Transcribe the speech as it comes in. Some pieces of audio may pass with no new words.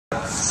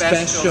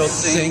special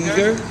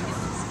singer,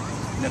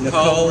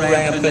 Nicole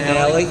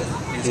Rampanelli,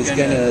 is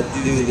going to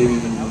do the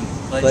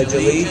Pledge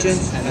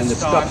Allegiance and the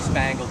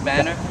Star-Spangled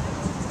Banner.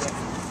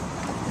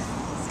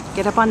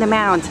 Get up on the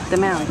mound,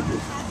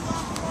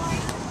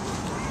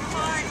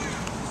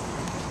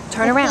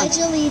 Turn around. I pledge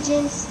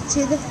allegiance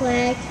to the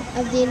flag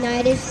of the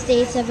United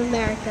States of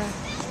America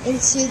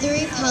and to the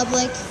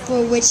republic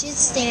for which it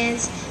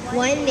stands,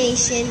 one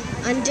nation,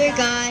 under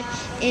God,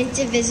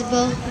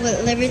 indivisible,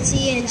 with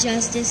liberty and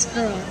justice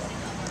for all.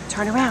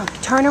 Turn around.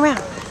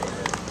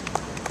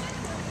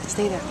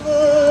 Stay there.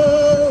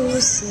 Oh,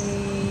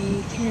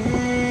 say,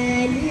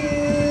 can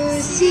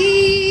you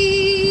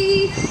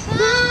see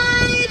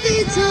by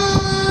the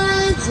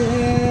dawn's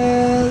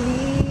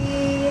early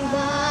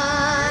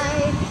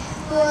light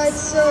what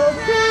so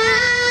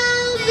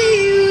proudly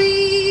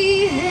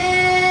we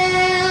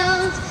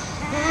hailed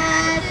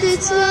at the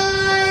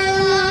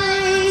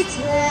twilight's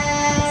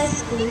last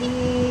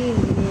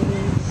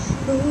gleaming,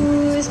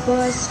 whose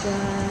broad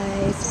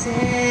stripes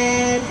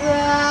and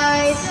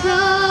bright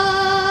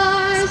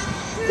stars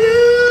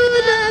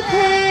through the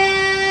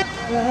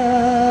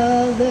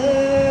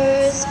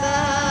perilous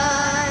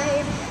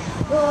fight,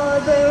 for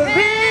the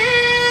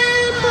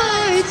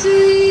ramparts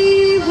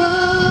we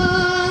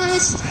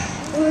watched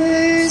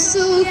were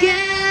so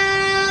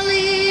gallantly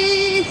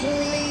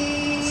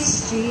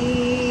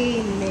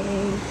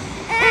streaming,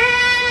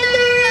 and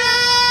the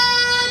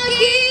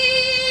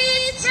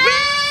rocket's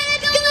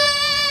red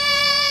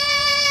glare,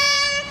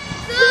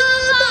 the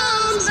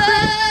bombs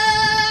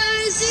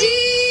bursting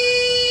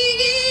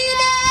in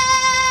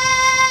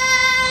air,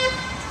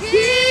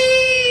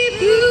 gave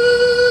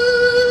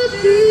proof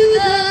through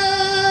the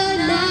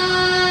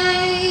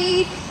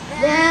night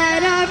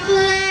that our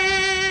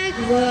flag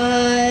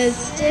was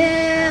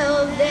still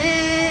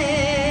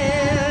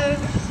there.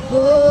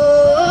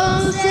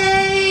 Oh,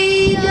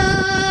 say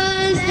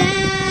does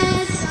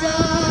that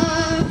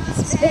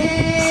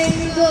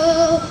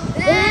star-spangled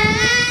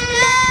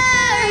banner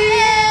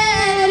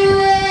yet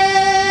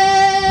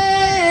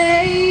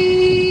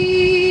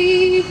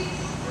wave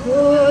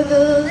for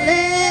the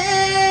land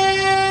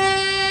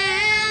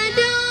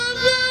of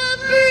the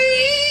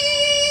free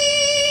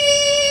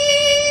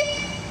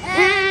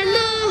and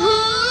the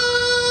home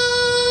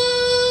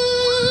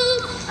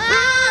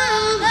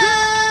of the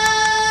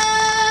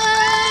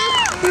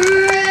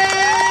brave.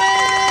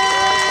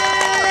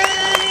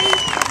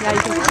 Yeah,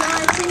 you can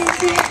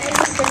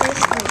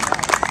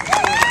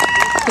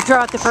throw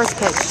out the first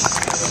pitch.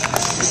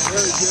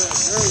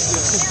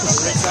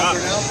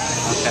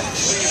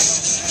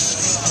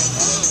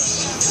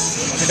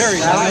 Very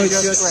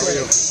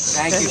nice.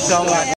 Thank you so much.